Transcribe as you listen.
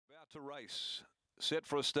to race, set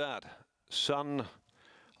for a start. Son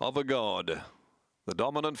of a God, the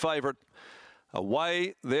dominant favourite.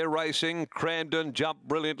 Away they're racing. Cramden jumped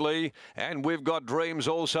brilliantly, and We've Got Dreams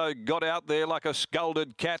also got out there like a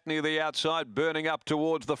scalded cat near the outside, burning up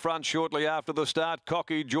towards the front shortly after the start.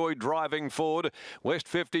 Cocky Joy driving forward. West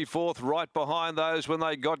 54th right behind those when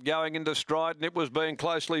they got going into stride, and it was being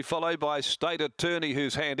closely followed by State Attorney,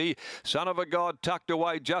 who's handy. Son of a God tucked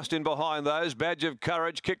away just in behind those. Badge of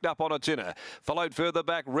Courage kicked up on its inner. Followed further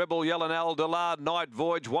back Rebel Yell and Al Delard. Night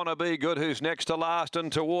Voyage, Wanna Be Good, who's next to last, and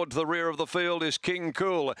towards the rear of the field is King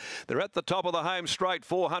Cool. They're at the top of the home straight.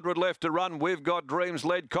 400 left to run. We've Got Dreams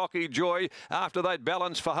led Cocky Joy after they'd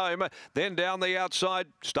balanced for home. Then down the outside,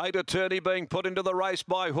 State Attorney being put into the race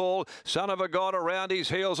by Hall. Son of a God around his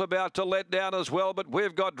heels, about to let down as well, but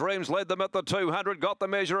We've Got Dreams led them at the 200. Got the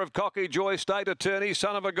measure of Cocky Joy. State Attorney,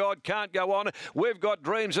 Son of a God can't go on. We've Got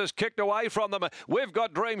Dreams has kicked away from them. We've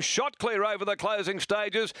Got Dreams shot clear over the closing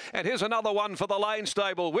stages, and here's another one for the Lane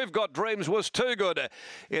stable. We've Got Dreams was too good.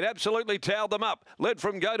 It absolutely towed them up. Led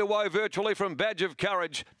from Go to Woe virtually from Badge of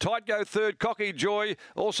Courage. Tight Go third, Cocky Joy.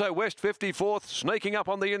 Also West 54th, sneaking up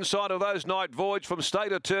on the inside of those Night Voyage from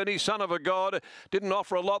State Attorney, Son of a God. Didn't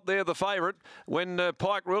offer a lot there, the favourite, when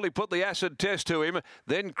Pike really put the acid test to him.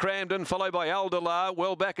 Then Cramden, followed by Aldelar.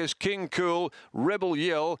 Well back is King Cool, Rebel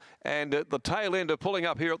Yell, and at the tail end of pulling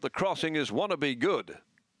up here at the crossing is Wanna Be Good.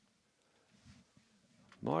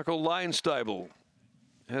 Michael Lane stable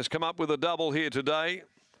has come up with a double here today.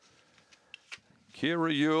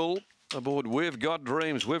 Kira Yule aboard We've Got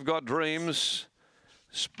Dreams. We've Got Dreams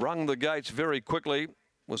sprung the gates very quickly,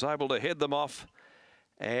 was able to head them off,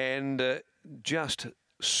 and just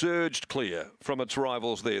surged clear from its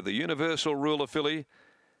rivals there. The Universal Ruler filly,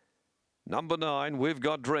 number 9, We've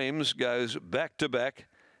Got Dreams, goes back to back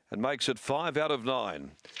and makes it 5 out of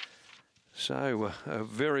 9. So a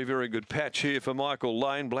very, very good patch here for Michael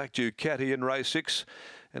Lane. Black Ducati in race 6.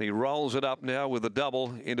 And he rolls it up now with a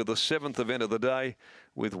double into the 7th event of the day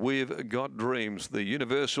with We've Got Dreams, the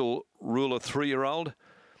Universal Ruler 3-year-old.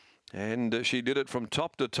 And she did it from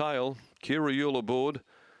top to tail. Kira Yule aboard.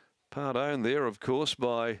 Part owned there, of course,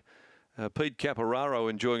 by Pete Caporaro,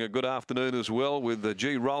 enjoying a good afternoon as well with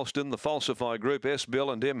G. Ralston, the Falsify Group, S. Bell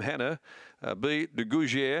and M. Hanna, B. de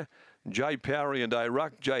Gougier, J. Powery and A.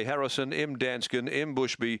 Ruck, J. Harrison, M. Danskin, M.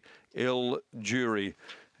 Bushby, L. Jury.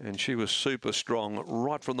 And she was super strong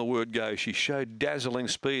right from the word go. She showed dazzling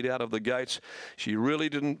speed out of the gates. She really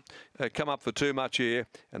didn't come up for too much air.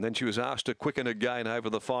 And then she was asked to quicken again over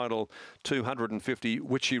the final 250,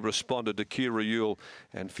 which she responded to Kira Yule.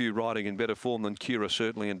 And few riding in better form than Kira,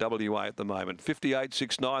 certainly in WA at the moment.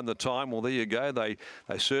 58.69 the time. Well, there you go. They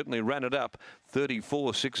certainly ran it up.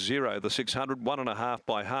 34.60 the 600. 1.5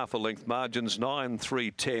 by half a length margins. 9, 3,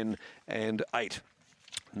 10 and 8.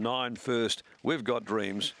 9 first, We've Got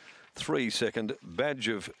Dreams. 3 second, Badge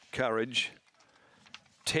of Courage.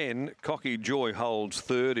 10, Cocky Joy holds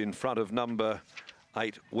third in front of number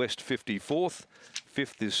 8, West 54th.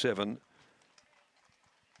 5th is 7,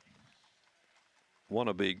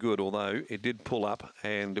 Wanna Be Good, although it did pull up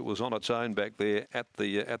and it was on its own back there at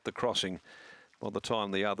the crossing by the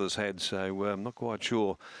time the others had. So I'm not quite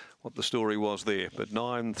sure what the story was there, but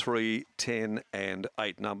 9, 3, 10 and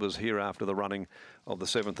 8 numbers here after the running of the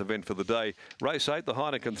 7th event for the day. Race 8, the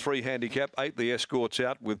Heineken 3 handicap. 8, the Escorts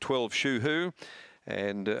out with 12, Shoo-Hoo.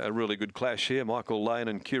 And a really good clash here. Michael Lane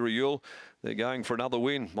and Kira Yule. They're going for another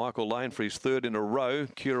win. Michael Lane for his 3rd in a row.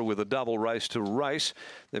 Kira with a double race to race.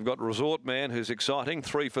 They've got Resort Man, who's exciting.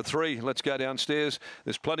 3 for 3. Let's go downstairs.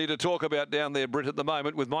 There's plenty to talk about down there, Britt, at the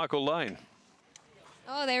moment with Michael Lane.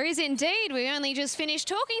 Oh, there is indeed. We only just finished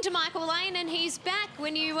talking to Michael Lane and he's back.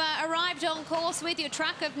 When you arrived on course with your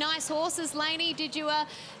truck of nice horses, Laney, did you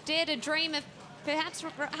dare to dream of perhaps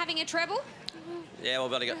having a treble? Yeah,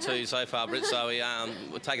 we've only got 2 so far, Britt, so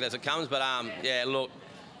we'll take it as it comes. But, yeah, look,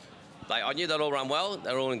 I knew they'd all run well.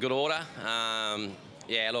 They're all in good order.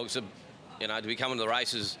 Yeah, look, you know, to be coming to the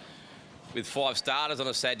races with 5 starters on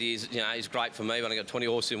a Saturday is great for me. I've only got 20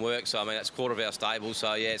 horses in work, so I mean that's a quarter of our stable.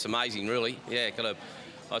 So yeah, it's amazing, really. Yeah,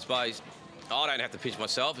 I suppose I don't have to pitch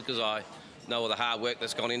myself because I know all the hard work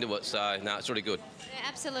that's gone into it. So no, it's really good. Yeah,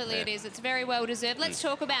 absolutely, it is. It's very well deserved. Let's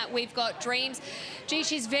talk about We've Got Dreams. Gee,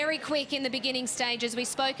 she's very quick in the beginning stages. We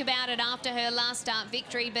spoke about it after her last start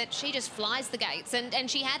victory, but she just flies the gates, and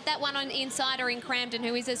she had that one on Insider in Cramden,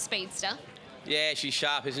 who is a speedster. Yeah, she's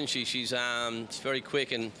sharp, isn't she? She's very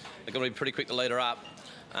quick, and they're going to be pretty quick to lead her up.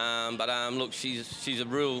 Look, she's a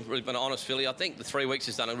really been an honest filly. I think the 3 weeks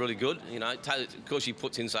has done her really good. You know, because she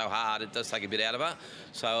puts in so hard, it does take a bit out of her.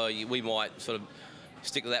 So we might sort of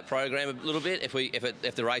stick to that program a little bit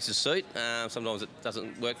if the races suit. Sometimes it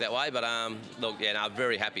doesn't work that way, but look, yeah, no,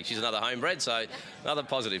 very happy. She's another homebred, so another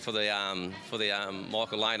positive for the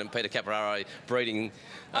Michael Lane and Peter Caporaro breeding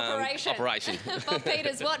operation. Bob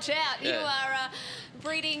Peters, watch out. Yeah. You are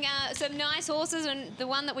breeding some nice horses, and the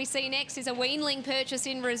one that we see next is a weanling purchase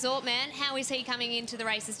in Resort Man. How is he coming into the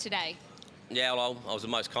races today? Yeah, well, I was the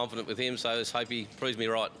most confident with him, so let's hope he proves me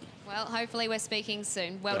right. Well, hopefully we're speaking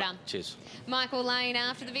soon. Well done. Cheers. Michael Lane,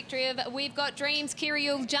 after the victory of We've Got Dreams, Kira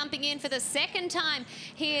Yule jumping in for the second time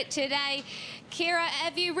here today. Kira,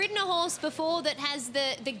 have you ridden a horse before that has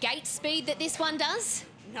the gate speed that this one does?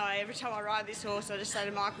 No, every time I ride this horse, I just say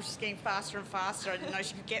to Michael, she's getting faster and faster. I didn't know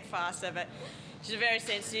she could get faster, but she's a very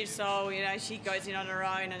sensitive soul. You know, she goes in on her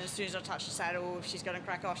own, and as soon as I touch the saddle, if she's going to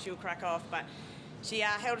crack off, she'll crack off. But she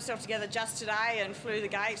held herself together just today and flew the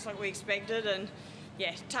gates like we expected, and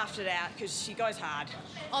yeah, toughed it out because she goes hard.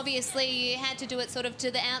 Obviously, you had to do it sort of to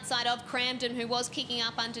the outside of Cramden, who was kicking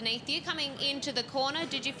up underneath you. Coming into the corner,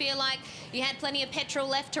 did you feel like you had plenty of petrol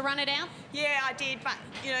left to run it out? Yeah, I did, but,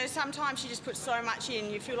 you know, sometimes you just put so much in.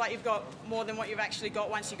 You feel like you've got more than what you've actually got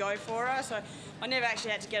once you go for her. So I never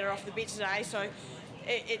actually had to get her off the bit today, so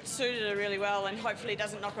it suited her really well, and hopefully it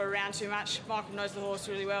doesn't knock her around too much. Michael knows the horse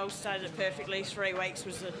really well, started it perfectly. 3 weeks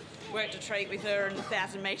was the work to treat with her, and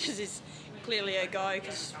 1,000 metres is clearly her go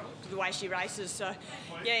because of the way she races. So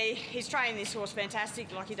yeah, he's training this horse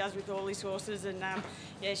fantastic, like he does with all his horses, and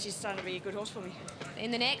yeah, she's starting to be a good horse for me. In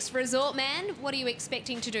the next, Resort Man, what are you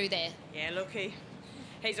expecting to do there? Yeah, look,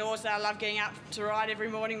 he's a horse that I love getting up to ride every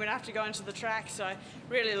morning when I have to go into the track, so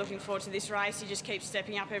really looking forward to this race. He just keeps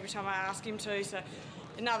stepping up every time I ask him to, so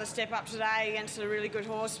another step up today against a really good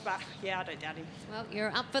horse, but yeah, I don't doubt him. Well,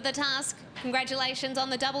 you're up for the task. Congratulations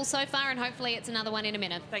on the double so far, and hopefully it's another one in a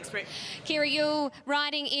minute. Thanks, Britt. Kira Yule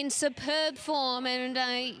riding in superb form, and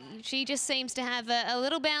she just seems to have a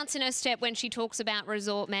little bounce in her step when she talks about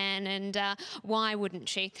Resort Man, and why wouldn't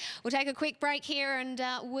she? We'll take a quick break here, and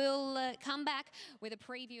we'll come back with a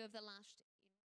preview of the last...